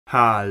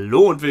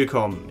Hallo und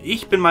willkommen,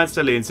 ich bin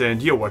Meister Lenze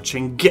and you're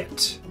watching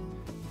Get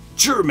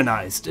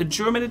Germanized, a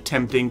German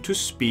attempting to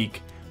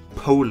speak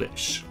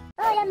Polish.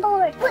 I am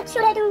bored, what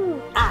should I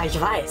do? Ah, ich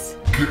weiß.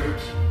 Get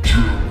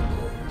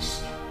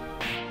Germanized.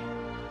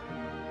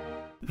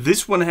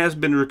 This one has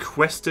been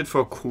requested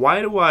for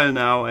quite a while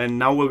now, and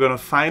now we're gonna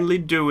finally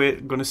do it.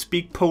 I'm gonna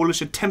speak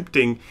Polish,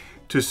 attempting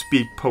to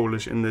speak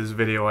Polish in this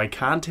video. I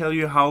can't tell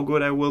you how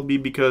good I will be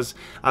because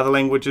other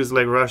languages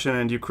like Russian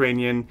and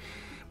Ukrainian,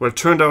 well,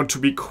 turned out to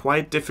be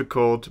quite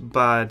difficult,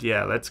 but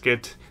yeah, let's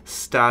get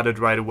started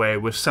right away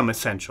with some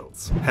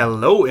essentials.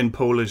 Hello in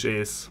Polish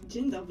is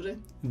Dzień dobry.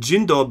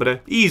 Dzień dobry.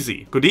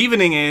 Easy. Good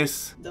evening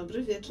is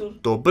Dobry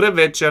wieczór. Dobry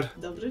wieczór.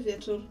 Dobry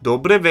wieczór.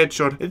 Dobry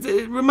wieczór. It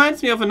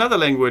reminds me of another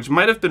language.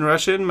 Might have been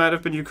Russian, might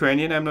have been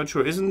Ukrainian, I'm not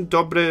sure. Isn't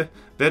dobry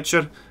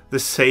wieczór the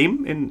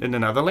same in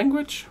another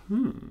language?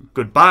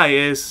 Goodbye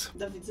is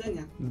Do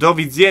widzenia. do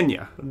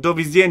widzenia. Do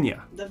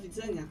widzenia. Do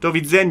widzenia. Do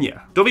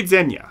widzenia. Do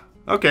widzenia.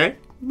 Okay.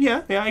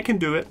 Yeah, I can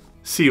do it.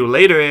 See you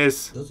later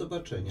is Do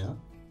zobaczenia.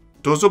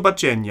 do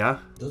zobaczenia.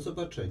 Do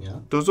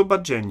zobaczenia. Do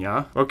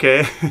zobaczenia.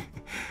 Okay.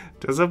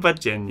 Do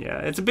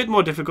zobaczenia. It's a bit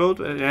more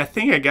difficult. I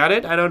think I got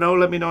it. I don't know.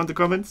 Let me know in the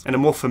comments. And a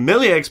more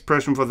familiar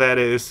expression for that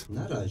is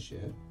Na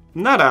razie.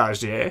 na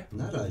razie.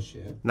 Na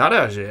razie. Na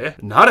razie.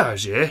 Na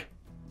razie.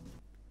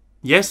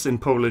 Yes in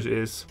Polish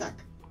is Tak.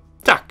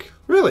 tak.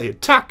 Really?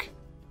 Tak.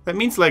 That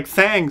means like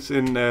thanks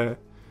in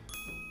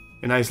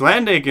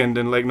Icelandic and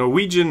in like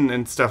Norwegian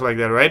and stuff like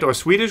that, right? Or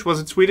Swedish?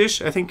 Was it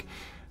Swedish? I think.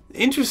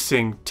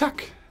 Interesting.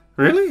 Tak.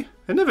 Really?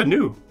 I never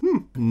knew.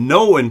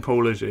 No in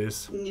Polish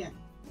is Nie.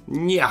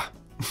 nia.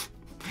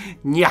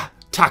 Nia.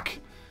 Tak.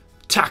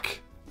 Tak.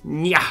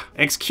 Nia.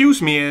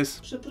 Excuse me is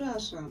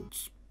Przepraszam.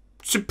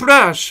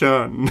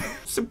 przepraszam.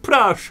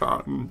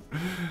 Przepraszam.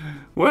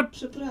 What?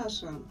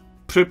 Przepraszam.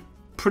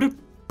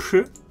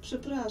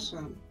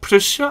 Przepraszam.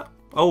 Pressure.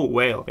 Oh,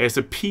 well, there's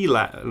a P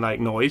like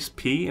noise,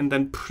 P, and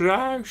then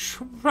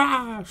pressure.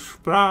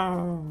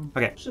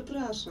 Okay.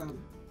 Przepraszam.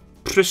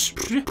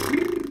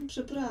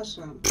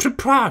 Przepraszam.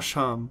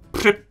 Przepraszam.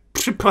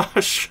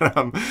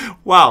 Przepraszam.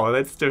 Wow,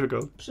 that's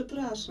difficult.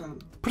 Przepraszam.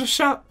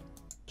 Pressure.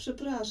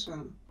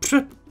 Przepraszam.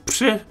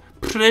 Pressure.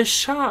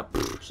 Przepraszam.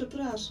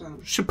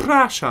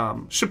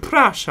 Przepraszam.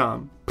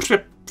 Przepraszam.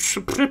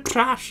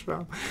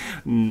 Przepraszam.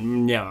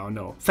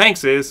 No.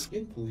 Thanks is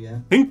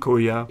Dziękuję.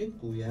 dziękuję.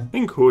 Dziękuję.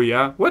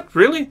 Dziękuję. What,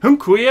 really?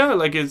 Dziękuję?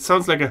 Like it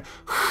sounds like a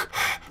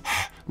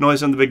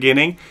noise on the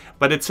beginning,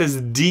 but it says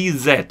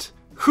DZ.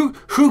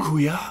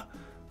 Dziękuję.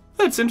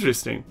 That's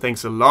interesting.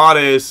 Thanks a lot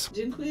is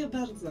Dziękuję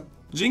bardzo.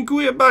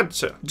 dziękuję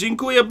bardzo.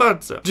 Dziękuję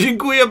bardzo.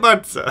 Dziękuję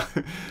bardzo.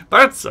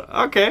 Bardzo.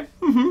 Okay.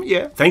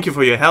 Yeah. Thank you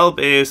for your help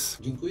is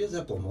Dziękuję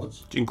za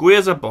pomoc.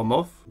 dziękuję za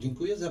pomoc.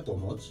 Dziękuję za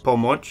pomoc.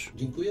 Pomoc.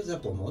 Dziękuję za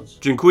pomoc.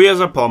 Dziękuję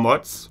za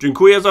pomoc.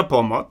 Dziękuję za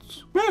pomoc.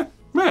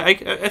 Yeah,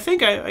 I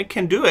think I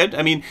can do it.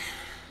 I mean,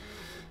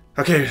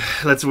 okay,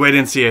 let's wait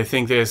and see. I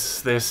think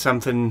there's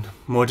something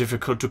more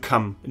difficult to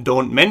come.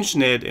 Don't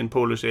mention it in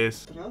Polish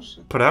is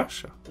Proszę.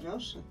 proszę.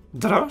 Proszę.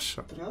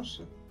 Drasza.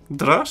 Proszę.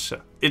 Drasza.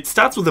 It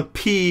starts with a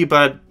P,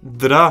 but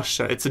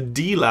drasza. It's a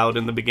D loud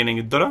in the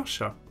beginning.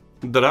 Drasza.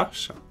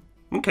 Drasza.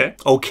 Okay.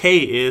 Okay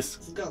is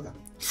Zgoda.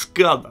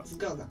 zgoda.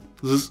 Zgoda.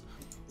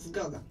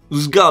 Zgoda.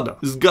 Zgoda.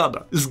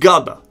 Zgoda.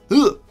 Zgoda.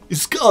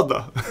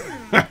 Zgoda.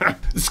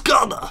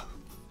 Zgoda.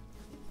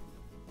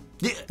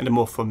 Yeah. And a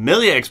more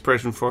familiar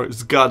expression for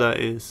zgoda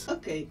is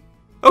Okej.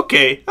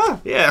 okay. Ah,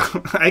 yeah.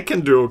 I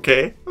can do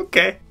okay.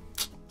 Okay.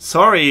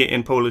 Sorry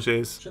in Polish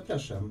is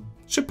Przepraszam.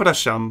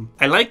 przepraszam.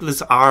 I like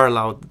this R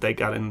loud that they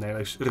got in there.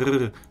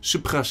 Like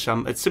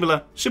przepraszam. It's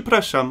similar.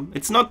 Przepraszam.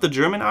 It's not the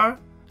German R.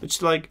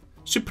 It's like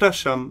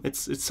przepraszam.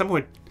 It's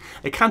somewhere.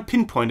 I can't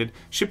pinpoint it.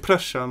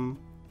 Przepraszam.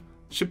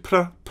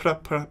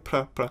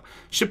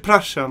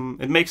 Przepraszam.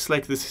 It makes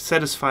like this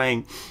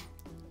satisfying.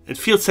 It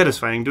feels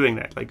satisfying doing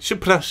that. Like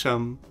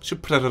przepraszam.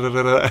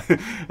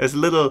 There's a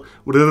little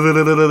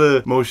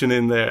motion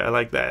in there. I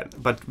like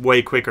that, but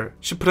way quicker.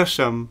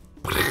 Przepraszam.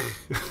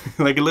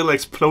 Like a little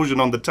explosion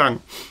on the tongue.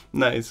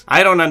 Nice.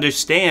 I don't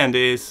understand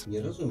is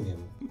Nie rozumiem.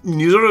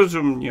 nie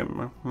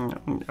rozumiem.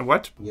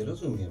 What? Nie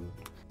rozumiem.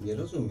 Nie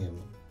rozumiem.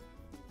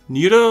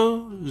 Nie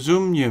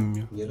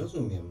rozumiem. Nie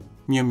rozumiem.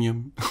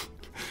 Niem.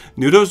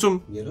 Nie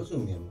rozum. Nie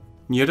rozumiem.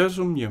 Nie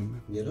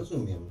rozumiem. Nie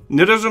rozumiem.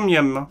 Nie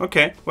rozumiem.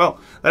 Okay. Well,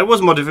 that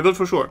was more difficult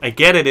for sure. I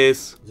get it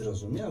is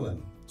Zrozumiałem.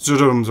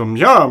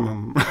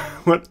 zrozumiałem.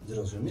 What?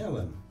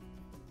 Zrozumiałem.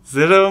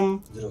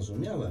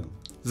 Zrozumiałem.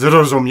 Zrozumiałem.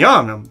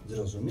 Zrozumiałem.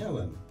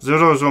 Zrozumiałem.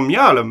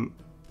 Zrozumiałem.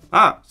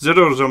 Ah,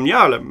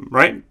 zrozumiałem,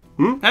 right?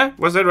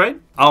 Was that right?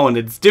 Oh, and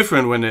it's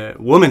different when a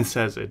woman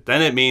says it.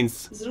 Then it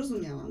means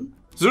Zrozumiałam.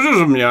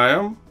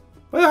 zrozumiałem.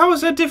 Well, how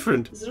is that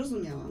different?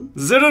 Zrozumiałam.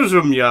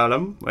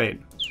 Zrozumiałem. Wait.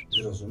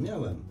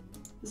 Zrozumiałem.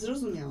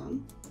 Zrozumiałam.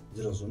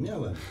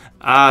 Zrozumiałem.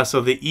 Ah,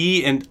 so the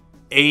E and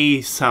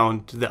A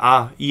sound, the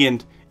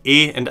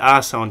E and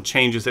A sound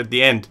changes at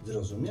the end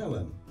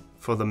Zrozumiałem.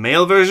 for the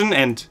male version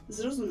and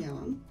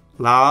Zrozumiałam.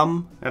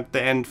 lam at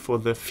the end for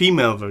the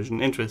female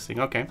version. Interesting,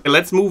 okay.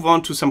 Let's move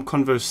on to some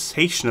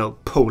conversational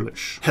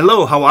Polish.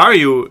 Hello, how are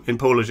you in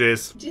Polish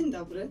is? Dzień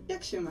dobry,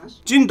 jak się masz?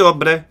 Dzień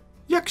dobry,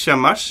 jak się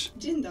masz?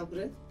 Dzień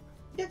dobry,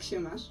 jak się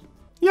masz?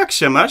 Jak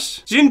się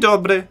masz? Dzień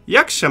dobry,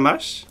 jak się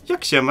masz?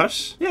 Jak się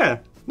masz? Yeah,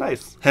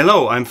 nice.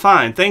 Hello, I'm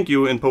fine, thank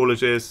you in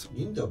Polish is...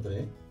 Dzień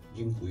dobry,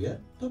 dziękuję,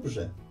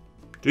 dobrze.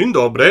 Dzień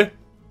dobry,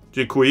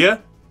 dziękuję,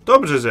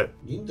 dobrze, że.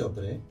 Dzień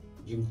dobry,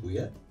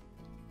 dziękuję,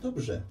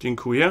 dobrze.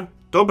 Dziękuję,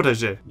 dobrze,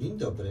 że. Dzień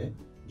dobry,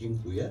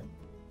 dziękuję,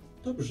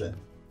 dobrze.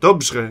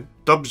 Dobrze,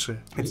 dobrze.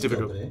 It's Dzień difficult.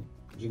 dobry,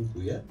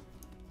 dziękuję,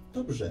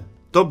 dobrze.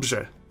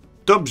 Dobrze,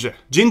 dobrze.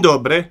 Dzień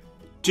dobry,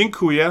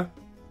 dziękuję,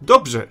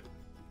 dobrze.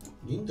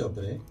 Dzień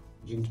dobry,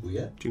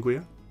 dziękuję,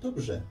 Dziękuję,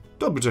 dobrze.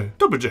 dobrze,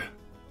 dobrze.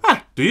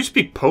 Ah, do you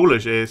speak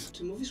Polish is?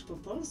 Czy mówisz po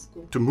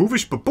polsku? To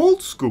mówisz po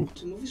polsku.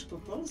 Czy mówisz po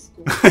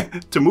polsku?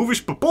 To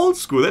mówisz po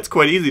polsku. That's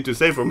quite easy to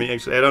say for me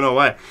actually. I don't know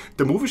why.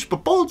 To mówisz po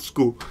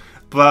polsku.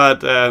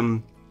 But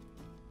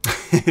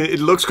it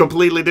looks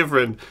completely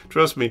different.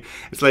 Trust me.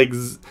 It's like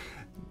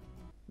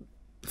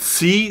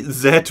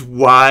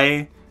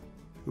CZY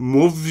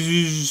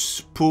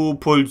mówisz po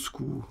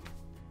polsku.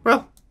 Well,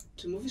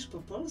 Czy mówisz po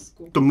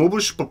polsku? to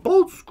mówisz po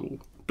polsku.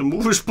 To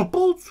mówisz po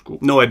polsku.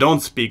 No, I don't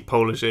speak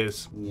Polish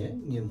is. Nie,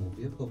 nie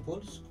mówię po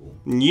polsku.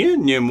 Nie,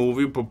 nie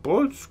mówię po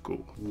polsku.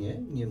 Nie,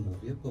 nie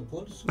mówię po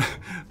polsku.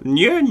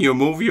 Nie, nie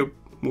mówię.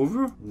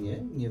 Mówię?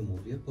 Nie, nie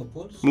mówię po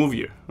polsku.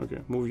 Mówię.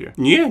 Okay, mówię.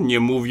 Nie, nie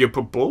mówię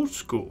po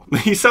polsku.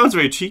 He sounds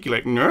very cheeky,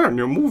 like, nie,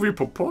 nie mówię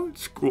po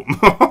polsku.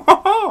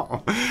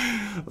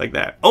 Like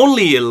that.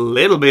 Only a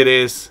little bit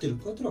is...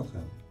 Tylko trochę.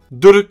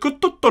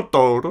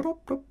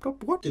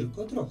 What?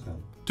 Tylko trochę.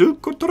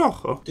 Tylko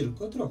trochę. Tylko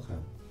trochę.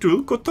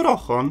 Tylko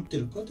trochę.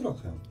 Tylko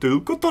trochę.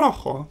 Tylko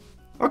trochę.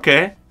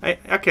 Okay,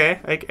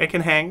 I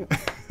can hang,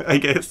 I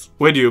guess.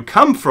 Where do you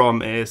come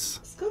from is...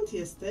 Skąd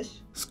jesteś?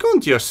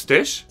 Skąd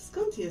jesteś?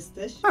 Skąd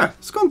jesteś?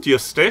 Skąd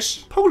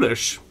jesteś?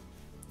 Polish.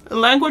 A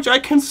language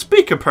I can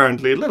speak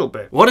apparently a little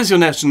bit. What is your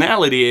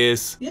nationality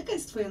is? Jaka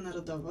jest twoja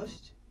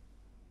narodowość?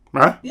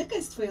 Huh? Jaka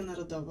jest twoja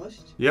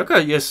narodowość? Jaka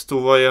jest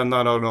twoja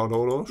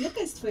narodowość?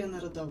 Jaka jest twoja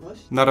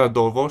narodowość?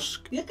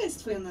 Narodowość? Jaka jest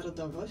twoja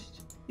narodowość?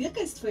 Jaka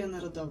jest twoja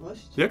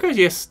narodowość? Jaka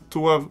jest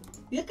twoja...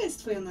 Jaka jest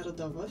twoja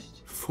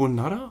narodowość?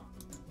 Funara?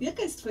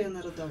 Jaka jest twoja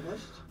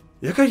narodowość?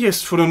 Jaka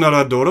jest twoja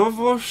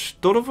narodowość?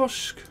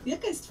 Dorowość?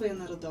 Jaka jest twoja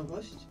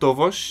narodowość?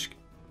 Dowość?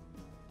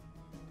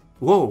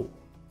 Whoa.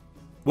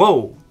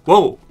 Whoa.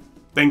 Whoa.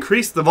 They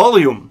increased the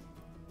volume.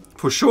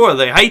 For sure,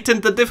 they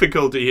heightened the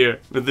difficulty here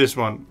with this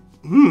one.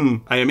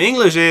 I am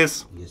English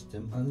is...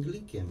 Jestem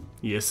Anglikiem.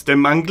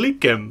 Jestem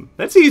Anglikiem.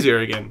 That's easier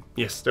again.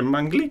 Jestem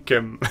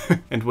Anglikiem.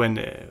 And when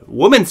a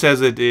woman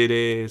says it, it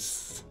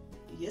is...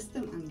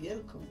 Jestem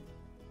Angielką.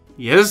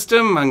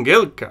 Jestem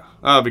Angielka.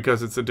 Ah,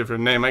 because it's a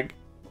different name.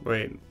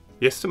 Wait.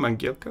 Jestem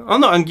Angielka? Oh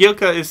no,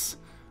 Angielka is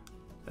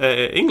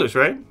English,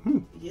 right?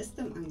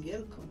 Jestem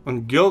Angielką.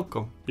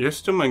 Angielko.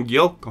 Jestem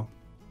Angielko.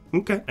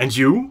 Okay. And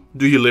you?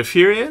 Do you live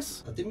here,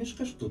 yes? A ty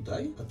mieszkasz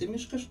tutaj? A ty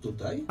mieszkasz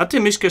tutaj? A ty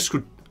mieszkasz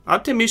tu... A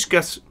ty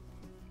mieszkasz...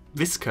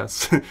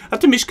 Whiskas. A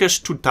ty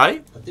mieszkasz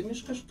tutaj? A ty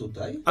mieszkasz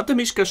tutaj? A ty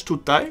mieszkasz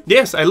tutaj?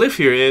 Yes, I live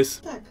here,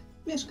 yes. Tak,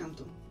 mieszkam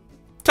tu.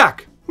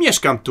 Tak,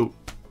 mieszkam tu.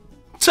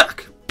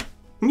 Tak,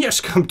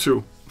 mieszkam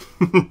tu.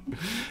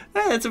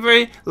 It's a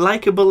very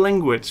likable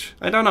language.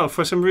 I don't know,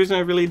 for some reason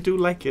I really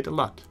do like it a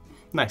lot.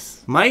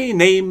 Nice. My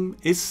name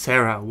is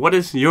Sarah. What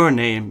is your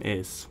name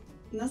is?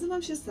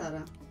 Nazywam się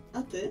Sara.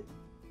 A ty?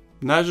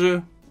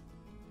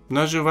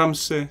 Nazywam się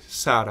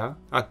Sara.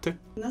 A ty?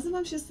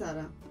 Nazywam się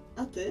Sara.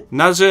 A ty?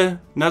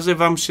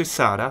 Nazywam się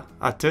Sara.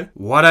 A ty?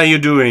 What are you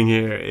doing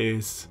here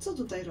is... Co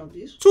tutaj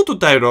robisz? Co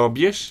tutaj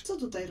robisz? Co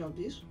tutaj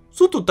robisz?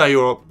 Co tutaj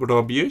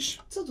robisz?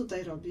 Co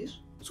tutaj robisz?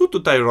 Co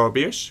tutaj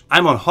robisz?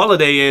 I'm on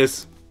holiday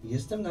is...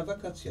 Jestem na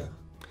wakacjach.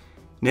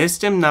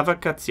 Jestem na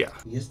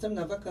wakacjach. Jestem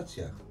na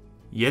wakacjach.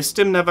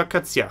 Jestem na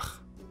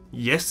wakacjach.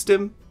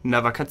 Jestem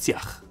na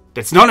wakacjach.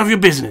 That's none of your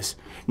business.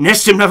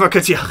 Jestem na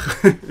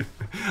wakacjach.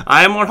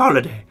 I am on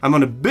holiday. I'm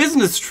on a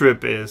business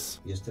trip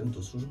is... Jestem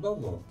tu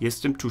służbowo.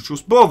 Jestem tu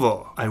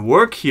służbowo. I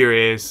work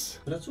here is...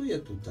 Pracuję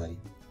tutaj.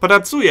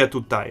 Pracuję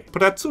tutaj.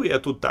 Pracuję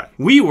tutaj.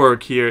 We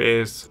work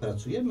here is...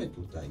 Pracujemy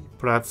tutaj.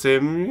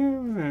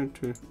 Pracujemy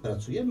tu.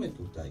 Pracujemy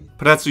tutaj.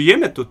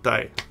 Pracujemy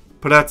tutaj.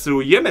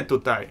 Pracujemy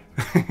tutaj.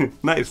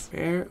 Nice.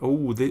 Where?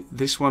 Oh,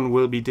 this one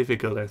will be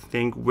difficult, I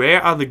think.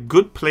 Where are the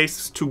good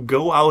places to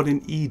go out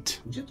and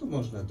eat? Gdzie tu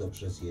można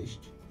dobrze zjeść?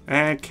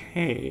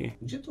 Okay.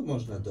 Gdzie tu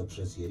można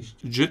dobrze zjeść?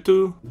 Gdzie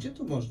tu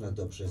można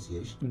dobrze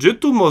zjeść? Gdzie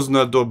tu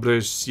można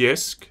dobrze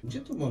zjeść?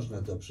 Gdzie tu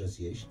można dobrze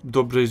zjeść?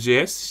 Dobrze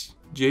zjeść?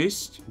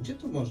 Zjeść? Gdzie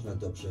tu można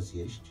dobrze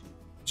zjeść?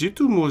 Gdzie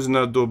tu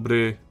można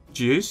dobrze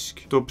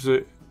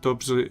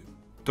zjeść?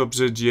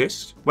 Dobrze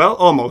zjeść? Well,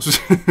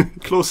 almost.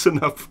 Close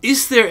enough.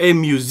 Is there a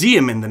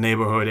museum in the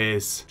neighborhood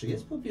is? Czy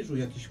jest w pobliżu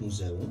jakieś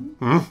muzeum?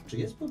 Czy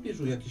jest w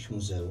pobliżu jakieś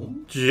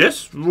muzeum? Jest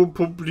w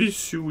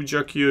pobliżu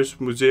jakiegoś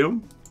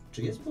muzeum?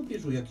 Czy jest w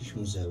pobliżu jakieś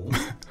muzeum?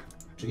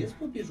 Czy jest w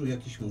pobliżu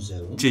jakieś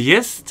muzeum? Czy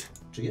jest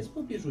Czy jest w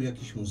pobliżu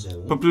jakieś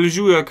muzeum?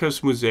 Pobliżu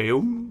jakieś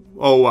museum?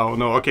 Oh wow,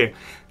 no, okay.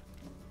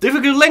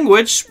 Difficult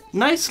language,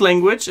 nice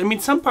language. I mean,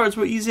 some parts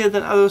were easier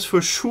than others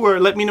for sure.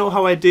 Let me know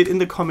how I did in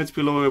the comments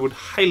below. I would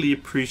highly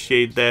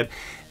appreciate that.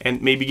 And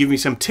maybe give me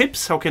some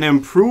tips. How can I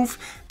improve?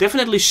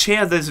 Definitely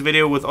share this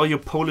video with all your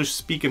Polish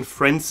speaking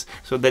friends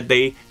so that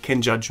they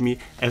can judge me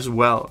as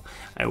well.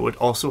 I would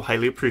also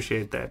highly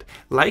appreciate that.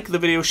 Like the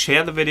video,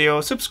 share the video,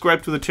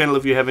 subscribe to the channel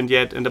if you haven't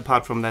yet. And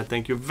apart from that,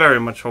 thank you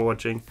very much for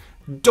watching.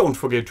 Don't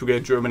forget to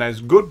get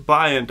Germanized.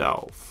 Goodbye and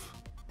auf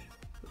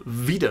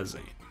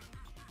Wiedersehen.